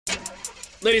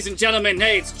Ladies and gentlemen,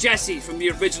 hey, it's Jesse from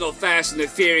the original Fast and the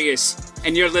Furious,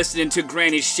 and you're listening to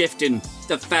Granny Shifting,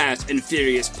 the Fast and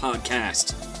Furious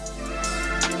podcast.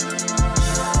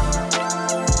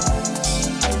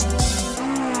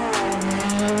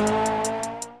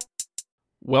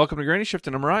 Welcome to Granny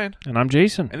Shifting. I'm Ryan. And I'm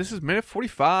Jason. And this is minute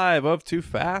 45 of Too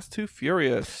Fast, Too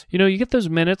Furious. You know, you get those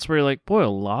minutes where you're like, boy, a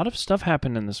lot of stuff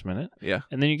happened in this minute. Yeah.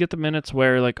 And then you get the minutes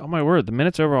where you're like, oh my word, the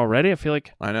minute's over already? I feel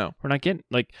like I know. we're not getting,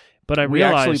 like, but I We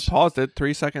realized... actually paused it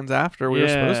 3 seconds after we were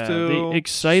supposed to. The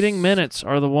exciting minutes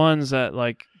are the ones that,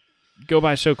 like, go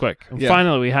by so quick. And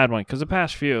finally we had one, because the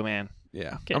past few, man,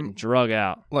 getting drug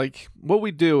out. Like, what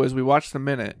we do is we watch the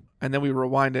minute, and then we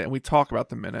rewind it, and we talk about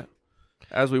the minute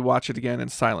as we watch it again in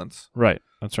silence. Right.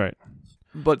 That's right.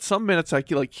 But some minutes,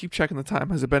 you keep checking the time.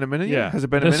 Has it been a minute Yeah. yet? Has it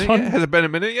been a minute yet? Has it been a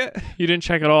minute yet? You didn't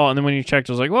check at all, and then when you checked,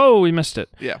 it was like, whoa, we missed it.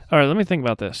 Yeah. All right, let me think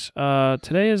about this.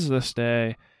 Today is this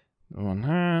day.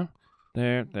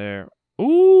 There.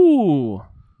 Ooh,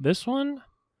 this one.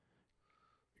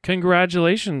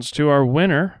 Congratulations to our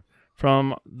winner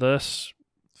from this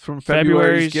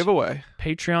February's giveaway.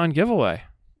 Patreon giveaway.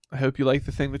 I hope you like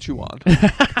the thing that you want.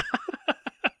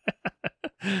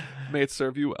 May it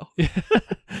serve you well.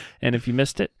 And if you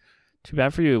missed it, too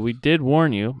bad for you. We did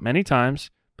warn you many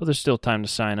times, but there's still time to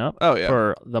sign up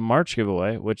for the March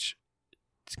giveaway, which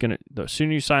it's gonna. The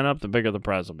sooner you sign up, the bigger the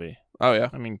prize will be. Oh yeah.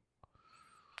 I mean,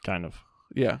 kind of.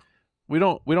 Yeah. We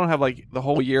don't have like the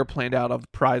whole year planned out of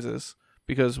prizes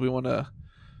because we want to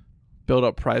build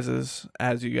up prizes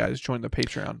as you guys join the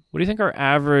Patreon. What do you think our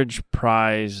average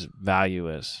prize value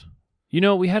is? You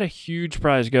know, we had a huge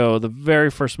prize go the very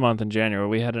first month in January.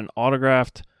 We had an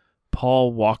autographed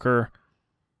Paul Walker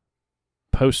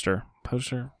poster,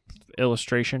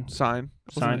 illustration, sign,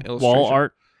 wall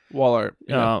art.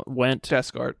 Yeah. Went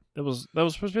desk art. That was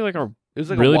supposed to be like our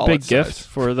like really big gift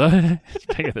for the. It's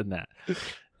bigger than that. It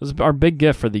was our big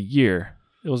gift for the year.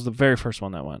 It was the very first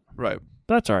one that went. Right.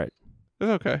 But that's all right. It's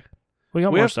okay. We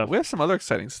got more stuff. We have some other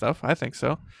exciting stuff. I think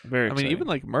so. Very exciting. I mean, even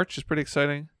like merch is pretty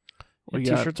exciting.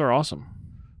 T-shirts are awesome.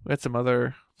 We had some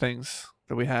other things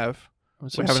that we have. We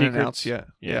haven't secrets. announced yet.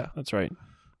 Yeah, that's right.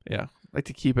 Yeah. I like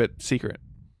to keep it secret.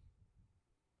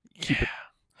 Keep it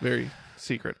very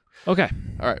secret. Okay.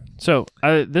 All right. So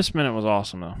this minute was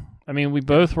awesome, though. I mean, we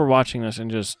both were watching this and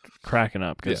just cracking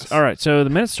up. Yes. All right, so the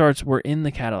minute starts, we're in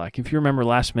the Cadillac. If you remember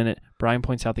last minute, Brian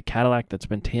points out the Cadillac that's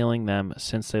been tailing them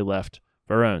since they left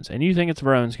Verone's. And you think it's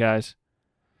Verone's, guys.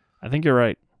 I think you're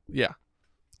right. Yeah.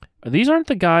 These aren't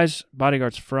the guys,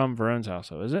 bodyguards from Verone's house,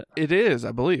 though, is it? It is,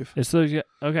 I believe. It's those.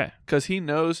 Okay. Because he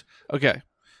knows. Okay.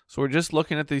 So we're just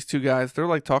looking at these two guys. They're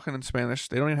like talking in Spanish.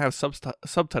 They don't even have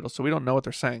subtitles, so we don't know what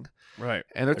they're saying. Right.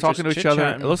 And they're talking to each other.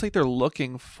 It looks like they're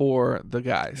looking for the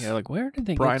guys. Yeah, like where did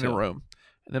they Brian get to? and Rome.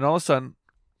 And then all of a sudden,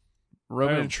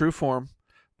 Roman in true form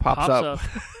pops up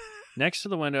next to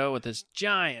the window with this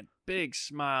giant, big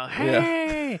smile.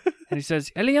 Hey! Yeah. And he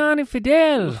says, Elian and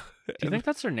Fidel. Do you think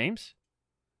that's their names?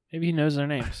 Maybe he knows their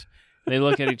names. They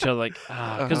look at each other like,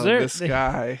 because this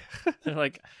guy. They're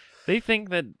like, they think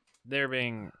that they're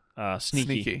being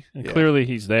sneaky. And yeah. Clearly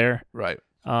he's there. Right.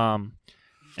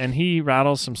 And he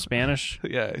rattles some Spanish.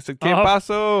 Yeah, he said, "Que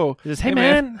paso?" He says, "Hey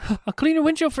man, I'll clean your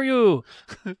windshield for you."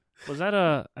 Was that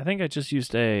I think I just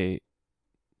used a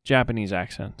Japanese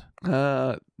accent.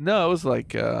 No, it was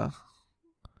like, no.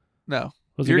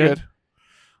 Was you're it good?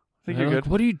 I think you're good.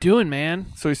 What are you doing, man?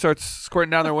 So he starts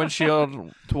squirting down their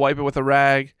windshield to wipe it with a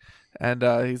rag, and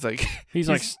he's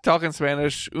like talking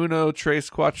Spanish. Uno, tres,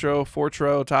 cuatro,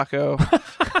 fortro, taco.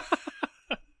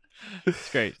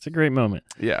 It's great. It's a great moment.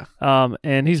 Yeah.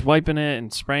 And he's wiping it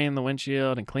and spraying the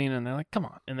windshield and cleaning. And they're like, "Come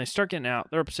on!" And they start getting out.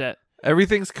 They're upset.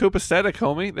 Everything's copacetic,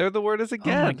 homie. There the word is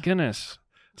again. Oh my goodness,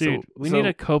 dude! We need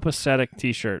a copacetic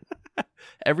T-shirt.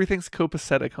 Everything's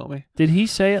copacetic, homie. Did he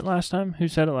say it last time? Who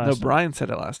said it last time? No, Brian said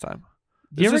it last time.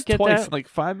 Do you ever get twice that in like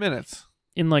 5 minutes?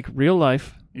 In like real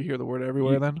life? You hear the word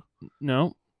everywhere then?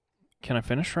 No. Can I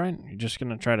finish, Ryan? You're just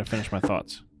gonna try to finish my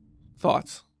thoughts.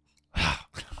 Thoughts?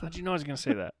 How'd you know I was gonna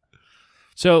say that?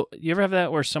 So, you ever have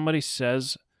that where somebody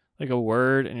says like a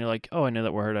word and you're like, "Oh, I know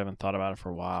that word. I haven't thought about it for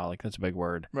a while. Like that's a big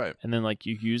word." Right. And then like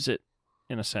you use it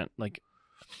in a sentence, like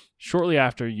shortly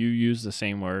after you use the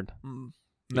same word.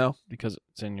 No, because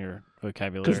it's in your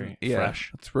vocabulary.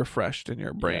 Fresh. It's refreshed in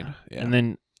your brain. Yeah. And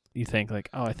then you think like,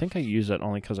 "Oh, I think I use that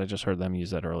only because I just heard them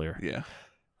use that earlier." Yeah.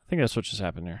 I think that's what just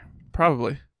happened here.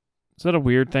 Probably. Is that a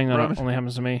weird thing that only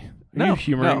happens to me? Are you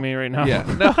humoring me right now? Yeah.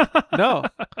 No.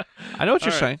 I know what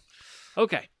you're saying.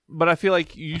 Okay. But I feel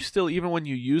like you still, even when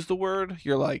you use the word,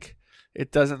 you're like, it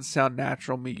doesn't sound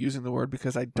natural me using the word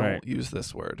because I don't use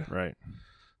this word. Right.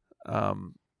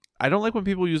 I don't like when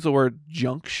people use the word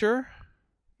juncture.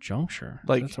 Juncture.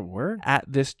 Like, that's a word? At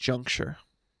this juncture.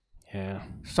 Yeah.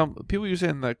 Some people use it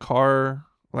in the car,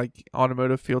 like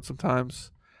automotive field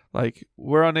sometimes. Like,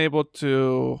 we're unable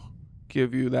to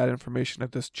give you that information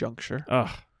at this juncture. Ugh.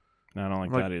 No, I don't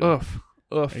like that either.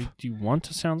 Oof. Do you want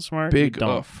to sound smart? Big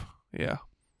oof. Yeah.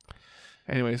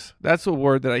 Anyways, that's a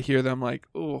word that I hear them like,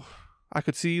 oh, I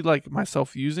could see like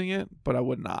myself using it, but I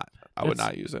would not. I would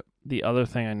not use it. The other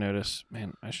thing I noticed,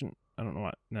 man, I don't know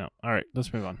what. No. All right,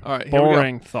 let's move on. All right.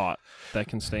 Boring thought that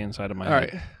can stay inside of my head. All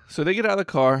right. So they get out of the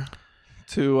car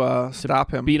to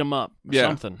stop him. Beat him up or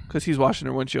something. Because he's washing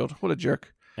their windshield. What a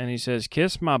jerk. And he says,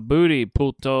 "Kiss my booty,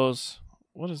 putos."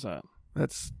 What is that?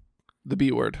 That's the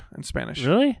B word in Spanish.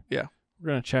 Really? Yeah. We're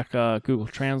going to check Google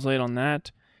Translate on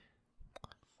that.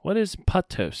 What is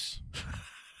putos?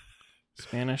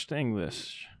 Spanish to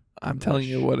English. I'm telling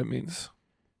you what it means.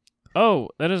 Oh,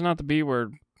 that is not the B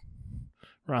word,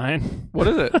 Ryan. What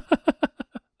is it?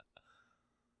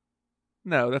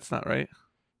 No, that's not right.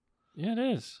 Yeah, it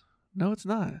is. No, it's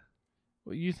not.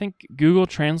 Well, you think Google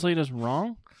Translate is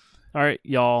wrong? All right,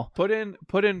 y'all. Put in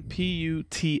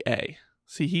PUTA.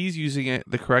 See, he's using it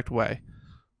the correct way.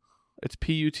 It's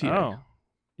PUTA. Oh,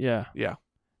 yeah. Yeah.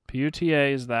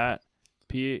 PUTA is that.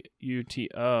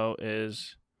 PUTO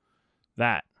is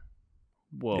that.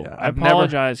 Whoa. Yeah, I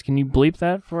apologize. Can you bleep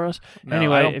that for us? No,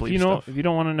 anyway, I don't if bleep you know, stuff. if you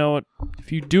don't want to know it,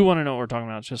 if you do want to know what we're talking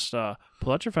about, just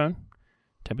pull out your phone,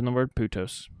 type in the word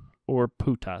putos or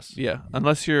putas. Yeah,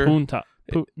 unless you're putos.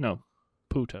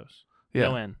 Yeah.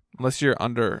 No N. Unless you're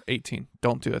under 18.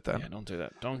 Don't do it then. Yeah, don't do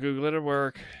that. Don't Google it at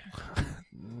work.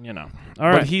 You know.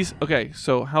 All But right. he's okay.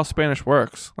 So how Spanish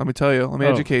works? Let me tell you. Let me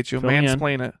educate you. fill me in.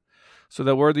 Mansplain it. So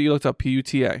the word that you looked up,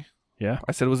 PUTA. Yeah.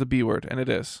 I said it was a B word, and it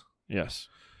is. Yes.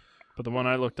 But the one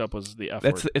I looked up was the F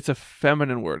That's word. it's a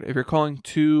feminine word. If you're calling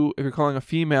a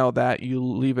female that, you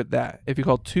leave it that. If you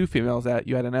call two females that,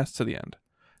 you add an S to the end.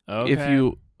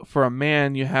 Okay. For a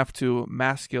man, you have to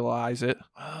masculize it.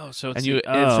 Oh, so it's And you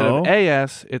the O. instead of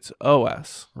AS, it's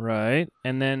OS. Right.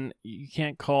 And then you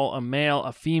can't call a male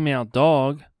a female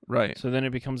dog. Right. So then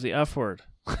it becomes the F word.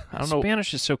 I don't know.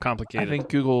 Spanish is so complicated. I think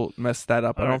Google messed that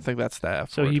up. All I right. don't think that's the F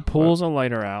so word. he pulls a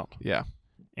lighter out. Yeah.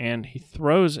 And he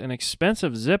throws an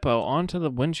expensive Zippo onto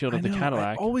the windshield of the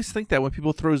Cadillac. I always think that when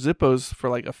people throw Zippos for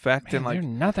like effect and like they're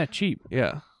not that cheap.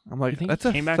 yeah. I'm I like, think that's he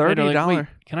a came back later, $30. like,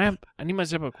 wait, I need my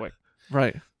Zippo quick.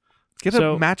 Right. Get a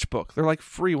matchbook. They're like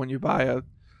free when you buy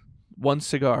one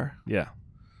cigar. Yeah.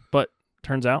 But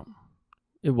turns out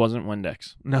it wasn't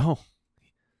Windex. No.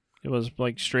 It was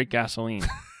like straight gasoline.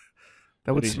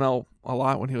 That would smell a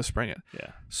lot when he was spraying it. Yeah.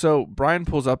 So Brian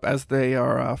pulls up as they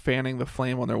are fanning the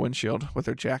flame on their windshield with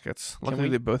their jackets. Luckily,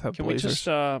 they both have blazers.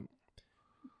 Can we just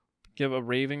give a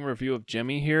raving review of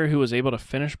Jimmy here, who was able to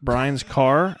finish Brian's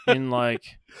car in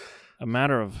like a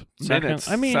matter of seconds?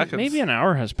 I mean, seconds. Maybe an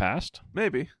hour has passed.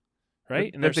 Maybe. Right?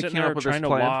 If And they're they sitting came there up with trying this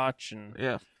to plan. watch. And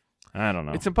Yeah. I don't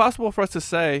know. It's impossible for us to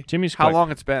say Jimmy's how quick.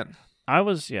 long it's been.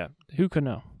 Who could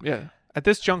know? Yeah. At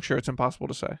this juncture, it's impossible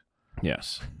to say.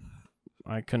 Yes.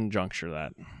 I conjuncture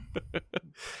that.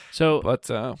 So, But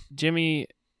Jimmy,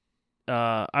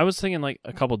 I was thinking like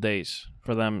a couple days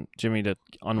for Jimmy to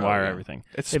unwire everything.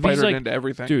 It's If he's spidered like, into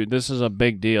everything. Dude, this is a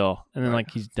big deal. And then Right.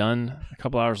 like he's done a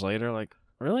couple hours later, like,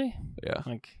 really? Yeah.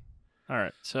 Like, all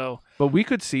right. So, But we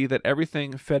could see that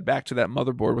everything fed back to that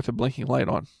motherboard with a blinking light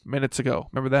on minutes ago.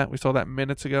 Remember that? We saw that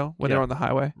minutes ago when they were on the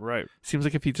highway. right. Seems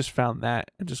like if he just found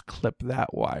that and just clipped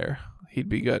that wire, he'd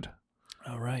be good.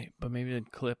 All right. But maybe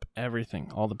they'd clip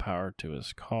everything, all the power to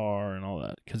his car and all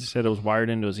that. Because he said it was wired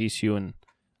into his ECU and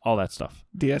all that stuff.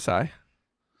 DSI.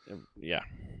 Yeah.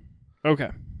 Okay.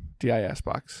 DIS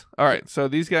box. All right. So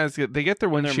these guys get their And they're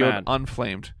windshield mad.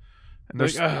 unflamed. And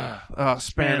they're Like,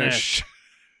 Spanish.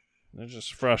 They're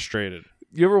just frustrated.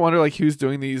 You ever wonder like who's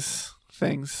doing these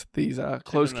things, these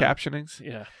closed captionings?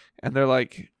 Yeah. And they're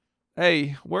like,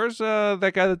 "Hey, where's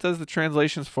that guy that does the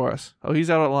translations for us? Oh, he's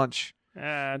out at lunch."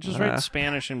 Just write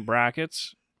Spanish in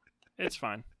brackets. It's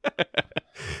fine.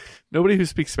 Nobody who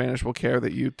speaks Spanish will care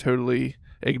that you totally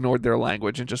ignored their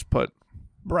language and just put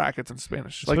brackets in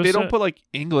Spanish. Like they don't put like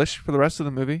English for the rest of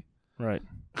the movie. Right.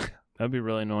 That'd be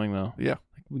really annoying though. Yeah.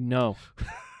 Like, we know.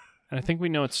 And I think we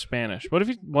know it's Spanish. What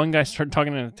if one guy started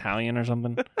talking in Italian or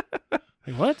something?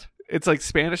 Like what? It's like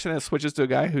Spanish and then it switches to a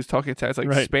guy who's talking Italian. It's like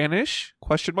Right. Spanish? ?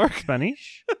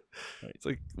 Spanish? It's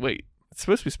like, wait, it's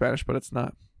supposed to be Spanish, but it's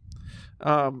not.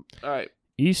 All right.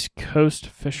 East Coast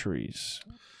Fisheries.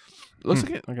 Looks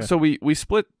like it. Okay. So we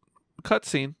split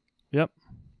cutscene. Yep.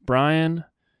 Brian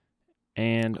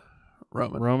and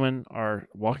Roman are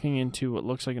walking into what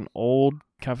looks like an old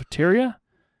cafeteria.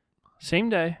 Same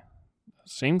day.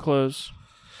 Same clothes.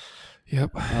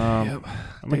 Yep. I'm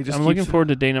looking forward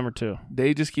to day number 2.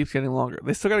 Day just keeps getting longer.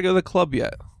 They still got to go to the club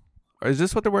yet. Or is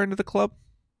this what they're wearing to the club?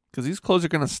 Because these clothes are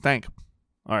going to stink.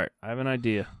 All right, I have an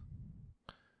idea.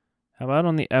 How about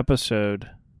on the episode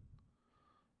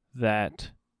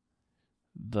that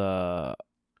the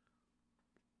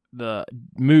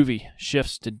movie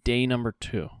shifts to day number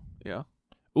 2? Yeah.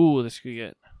 Ooh, this could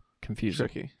get confusing.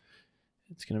 Tricky.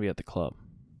 It's going to be at the club.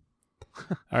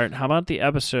 All right, how about the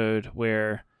episode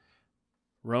where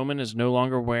Roman is no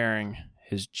longer wearing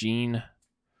his jean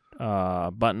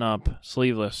button-up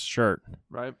sleeveless shirt?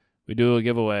 Right. We do a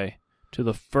giveaway to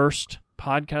the first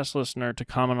podcast listener to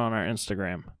comment on our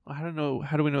Instagram. I don't know.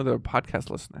 How do we know they're a podcast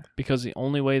listener? Because the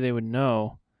only way they would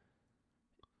know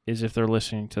is if they're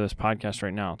listening to this podcast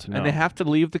right now to know. And they have to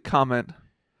leave the comment,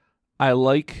 I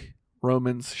like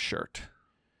Roman's shirt.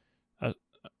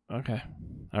 Okay.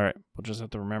 All right. We'll just have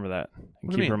to remember that. And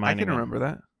What do you mean? I can remember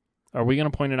that. Are we going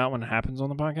to point it out when it happens on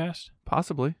the podcast?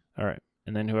 Possibly. All right.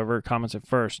 And then whoever comments it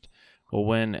first will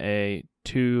win a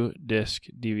 2-disc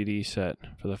DVD set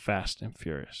for the Fast and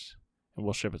Furious. And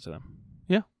we'll ship it to them.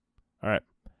 Yeah. All right.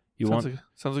 Sounds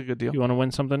like a good deal. You want to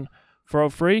win something for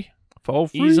free? For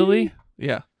free? Easily?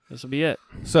 Yeah. This will be it.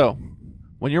 So,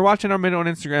 when you're watching our video on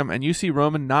Instagram and you see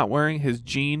Roman not wearing his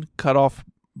jean cut-off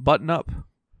button-up,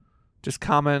 just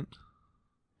comment,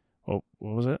 Oh,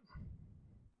 what was it?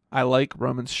 I like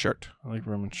Roman's shirt. I like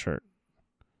Roman's shirt.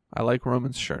 I like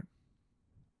Roman's shirt.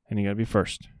 And you got to be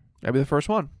first. That'd be the first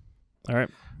one. All right.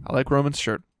 I like Roman's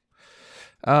shirt.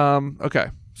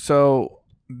 Okay. So,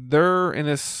 they're in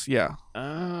this,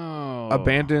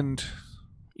 abandoned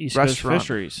East Coast restaurant.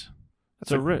 Fisheries.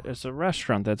 It's a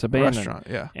restaurant that's abandoned. Restaurant,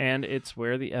 yeah. And it's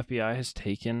where the FBI has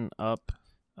taken up...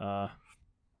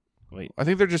 I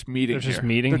think they're just meeting They're here. just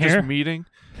meeting They're here? just meeting.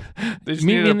 They just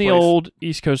Meeting needed a in the place. old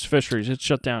East Coast Fisheries. It's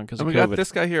shut down because of And COVID. we got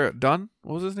this guy here, Dunn.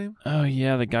 What was his name? Oh,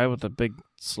 yeah, the guy with the big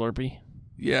Slurpee.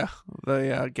 Yeah,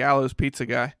 the Gallows Pizza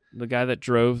guy. The guy that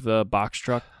drove the box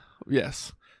truck.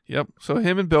 Yes. Yep. So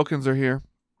him and Bilkins are here.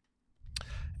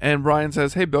 And Brian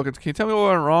says, hey, Bilkins, can you tell me what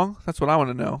went wrong? That's what I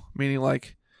want to know. Meaning,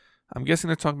 like, I'm guessing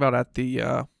they're talking about at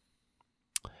the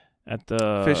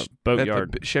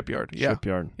boatyard. Shipyard. Yeah.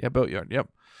 Shipyard. Yeah, boatyard. Yep.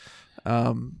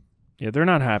 Yeah, they're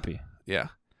not happy. Yeah.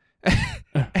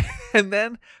 And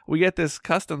then we get this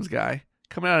customs guy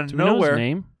coming out of Do we know nowhere. his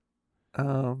name?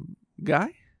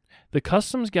 Guy? The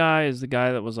customs guy is the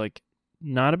guy that was, like,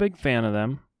 not a big fan of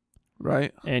them.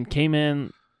 Right. And came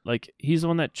in, like, he's the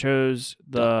one that chose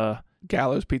the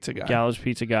Gallows Pizza guy. Gallows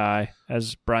Pizza guy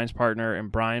as Brian's partner,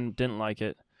 and Brian didn't like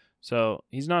it. So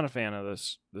he's not a fan of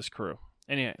this crew.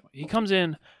 Anyway, he comes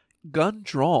in. Gun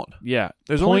drawn. Yeah.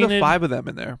 There's pointed, only the 5 of them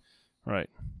in there. Right.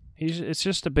 It's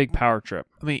just a big power trip.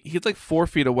 I mean, he's like 4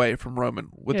 feet away from Roman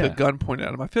with the Yeah. gun pointed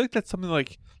at him. I feel like that's something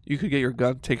like you could get your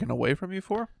gun taken away from you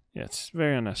for. Yeah, it's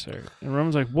very unnecessary. And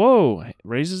Roman's like, whoa,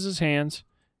 raises his hands,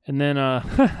 and then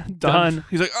done.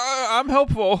 He's like, I'm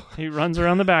helpful. He runs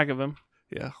around the back of him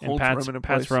Yeah, and holds pats Roman in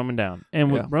place. Roman down.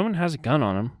 And Yeah. Roman has a gun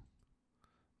on him,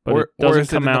 but Or- it doesn't or is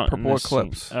it come in the out in purple this scene.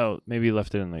 Eclipse? Oh, maybe he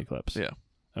left it in the eclipse. Yeah.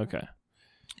 Okay.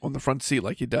 On the front seat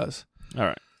like he does. All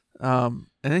right.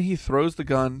 And then he throws the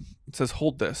gun and says,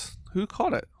 hold this. Who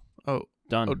caught it?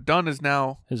 Done. Oh, Dunn is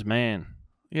now... His man.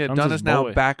 Yeah, Dunn's Dunn his is now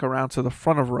boy. back around to the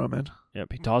front of Roman.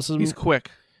 Yep. He tosses him. He's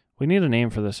quick. We need a name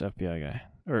for this FBI guy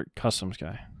or customs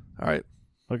guy. All right.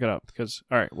 Look it up because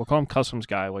all right, we'll call him customs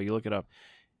guy while you look it up.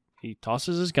 He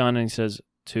tosses his gun and he says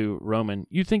to Roman,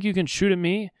 "You think you can shoot at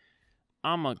me?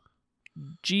 I'm a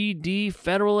GD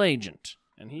federal agent."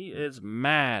 And he is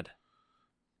mad.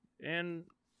 And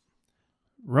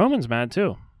Roman's mad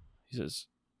too. He says,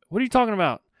 "What are you talking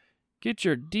about? Get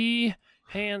your D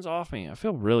hands off me." I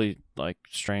feel really like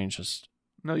strange just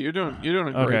No, you're doing a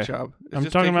great Okay. job. It's I'm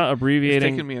just talking taking- about taking me a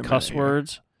abbreviating minute cuss here.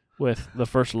 words with the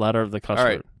first letter of the cuss All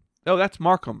right. word. Oh, that's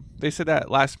Markham. They said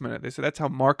that last minute. They said that's how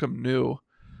Markham knew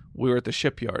we were at the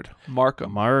shipyard.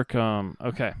 Markham. Markham.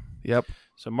 Okay. Yep.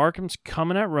 So Markham's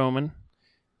coming at Roman,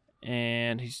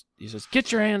 and he says,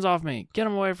 "Get your hands off me! Get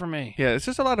him away from me!" Yeah, it's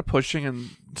just a lot of pushing and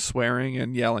swearing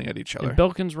and yelling at each other. And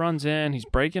Bilkins runs in. He's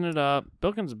breaking it up.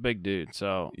 Bilkins a big dude,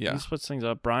 so Yeah. he splits things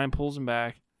up. Brian pulls him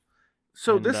back.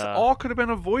 So And, this all could have been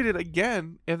avoided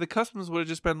again if the customs would have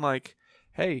just been like,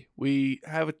 "Hey, we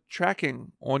have a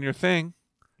tracking on your thing,"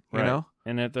 you Right. know?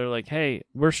 And if they're like, "Hey,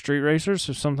 we're street racers,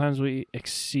 so sometimes we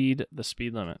exceed the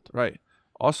speed limit." Right.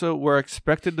 Also, we're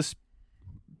expected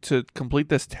to complete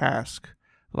this task.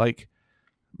 Like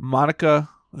Monica,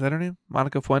 is that her name?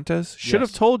 Monica Fuentes should have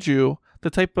Yes. told you the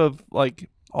type of like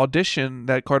audition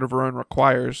that Carter Verone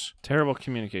requires. Terrible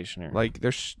communication here. Like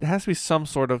there has to be some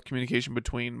sort of communication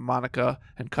between Monica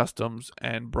and Customs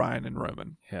and Brian and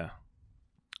Roman. Yeah.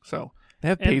 So they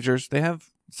have pagers, they have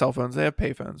cell phones, they have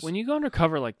payphones. When you go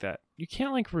undercover like that, you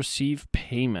can't like receive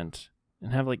payment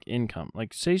and have like income.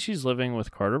 Like say she's living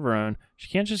with Carter of her own, she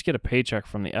can't just get a paycheck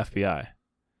from the FBI.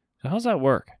 So how's that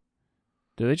work?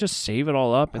 Do they just save it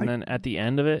all up and then at the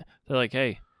end of it, they're like,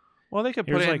 hey, well, they could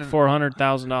put it like in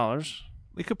 $400,000.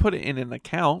 They could put it in an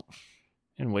account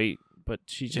and wait, but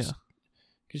she just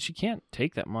because she can't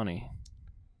take that money.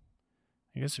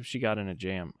 I guess if she got in a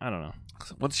jam, I don't know.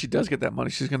 Once she does get that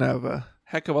money, she's gonna have a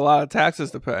heck of a lot of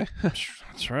taxes to pay.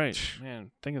 That's right,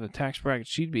 man. Think of the tax bracket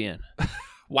she'd be in.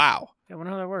 Wow. Yeah, I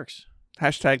wonder how that works.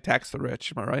 Hashtag tax the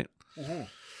rich. Am I right? Mm-hmm.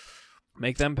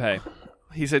 Make them pay.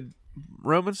 He said,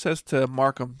 Roman says to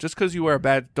Markham, just because you wear a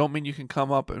badge don't mean you can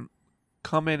come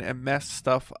in and mess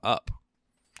stuff up.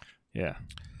 Yeah.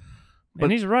 But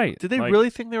and he's right. Did they really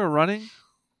think they were running?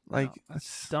 Like, no,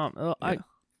 that's dumb.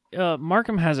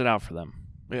 Markham has it out for them.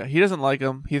 Yeah, he doesn't like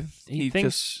them. He thinks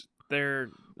just, they're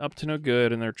up to no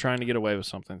good and they're trying to get away with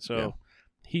something. So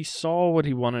he saw what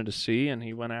he wanted to see and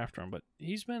he went after him. But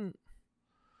he's been...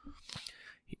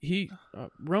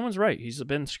 Roman's right. He's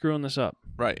been screwing this up.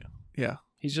 Right. Yeah.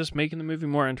 He's just making the movie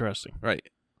more interesting. Right.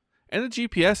 And the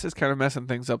GPS is kind of messing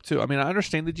things up too. I mean, I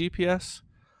understand the GPS,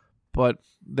 but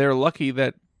they're lucky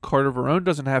that Carter Verone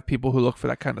doesn't have people who look for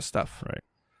that kind of stuff. Right.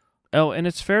 Oh, and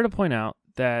it's fair to point out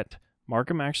that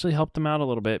Markham actually helped them out a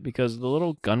little bit because the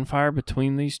little gunfire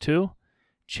between these two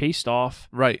chased off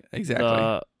right, exactly.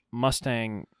 the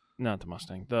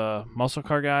muscle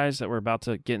car guys that were about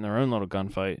to get in their own little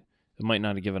gunfight. It might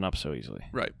not have given up so easily.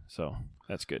 Right. So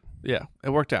that's good. Yeah, it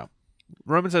worked out.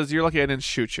 Roman says, you're lucky I didn't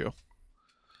shoot you.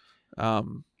 I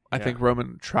think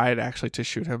Roman tried actually to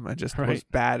shoot him and just was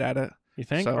bad at it. You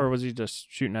think? Or was he just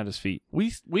shooting at his feet?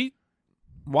 We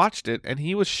watched it, and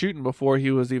he was shooting before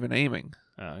he was even aiming.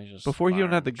 Before he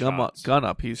even had the gun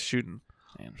up, he's shooting.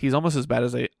 Man. He's almost as bad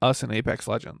as us in Apex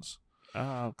Legends.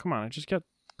 Oh, come on. I just got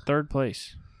 3rd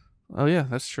place. Oh, yeah,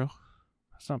 that's true.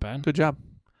 That's not bad. Good job.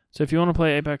 So if you want to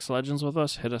play Apex Legends with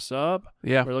us, hit us up.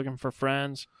 Yeah. We're looking for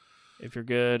friends. If you're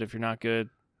good, if you're not good,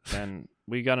 then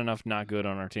we got enough not good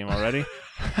on our team already.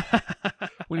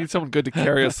 We need someone good to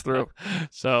carry us through.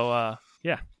 So,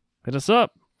 hit us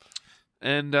up.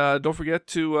 And don't forget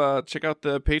to check out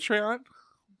the Patreon.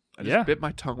 I just bit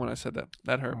my tongue when I said that.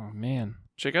 That hurt. Oh, man.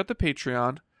 Check out the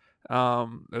Patreon.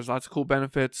 There's lots of cool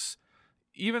benefits.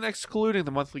 Even excluding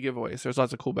the monthly giveaways, there's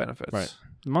lots of cool benefits. Right.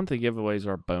 The monthly giveaways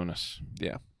are a bonus.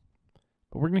 Yeah.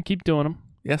 But we're going to keep doing them.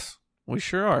 Yes, we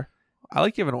sure are. I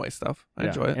like giving away stuff. I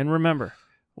enjoy it. And remember,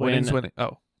 winning's winning.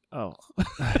 Oh.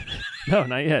 No,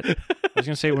 not yet. I was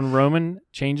going to say when Roman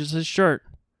changes his shirt.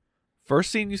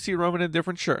 First scene you see Roman in a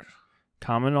different shirt.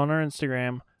 Comment on our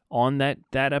Instagram on that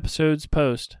episode's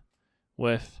post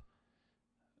with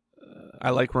I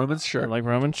like Roman's shirt. I like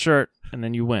Roman's shirt, and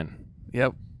then you win.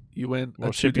 Yep. You win.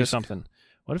 We'll ship you something.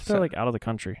 What if they're like out of the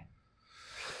country?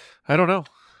 I don't know.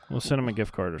 We'll send them a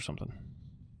gift card or something.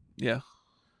 Yeah.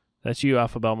 That's you,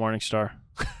 Alpha Bell Morningstar.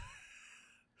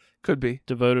 Could be.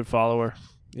 Devoted follower.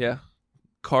 Yeah.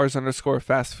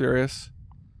 Cars_Fast Furious.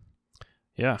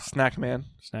 Yeah. Snack Man.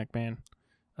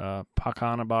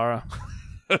 Pakanabara.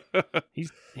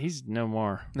 He's no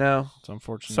more. No. It's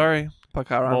unfortunate. Sorry,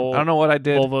 Pakara. I don't know what I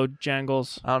did. Volvo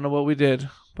Jangles. I don't know what we did,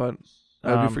 but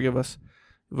I hope you forgive us.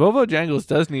 Volvo Jangles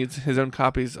does need his own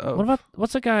copies of...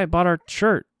 What's the guy who bought our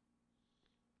shirt?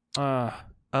 Yeah.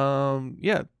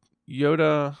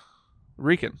 Yoda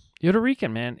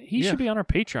Rican, man. He should be on our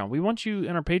Patreon. We want you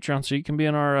in our Patreon so you can be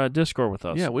in our Discord with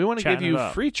us. Yeah, we want to give you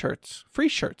free shirts.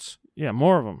 Yeah,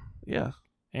 more of them. Yeah.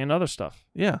 And other stuff.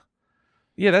 Yeah.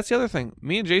 Yeah, that's the other thing.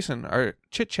 Me and Jason are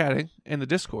chit-chatting in the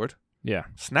Discord. Yeah.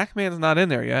 Snackman's not in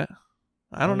there yet.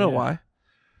 I don't know why.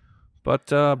 But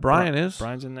Brian is.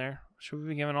 Brian's in there. Should we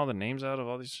be giving all the names out of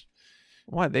all these?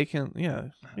 Why? They can, yeah.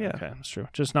 Okay, that's true.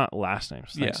 Just not last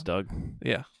names. Thanks, Doug.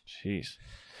 Yeah. Jeez.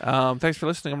 Thanks for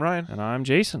listening. I'm Ryan. And I'm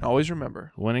Jason. Always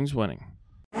remember. Winning's winning.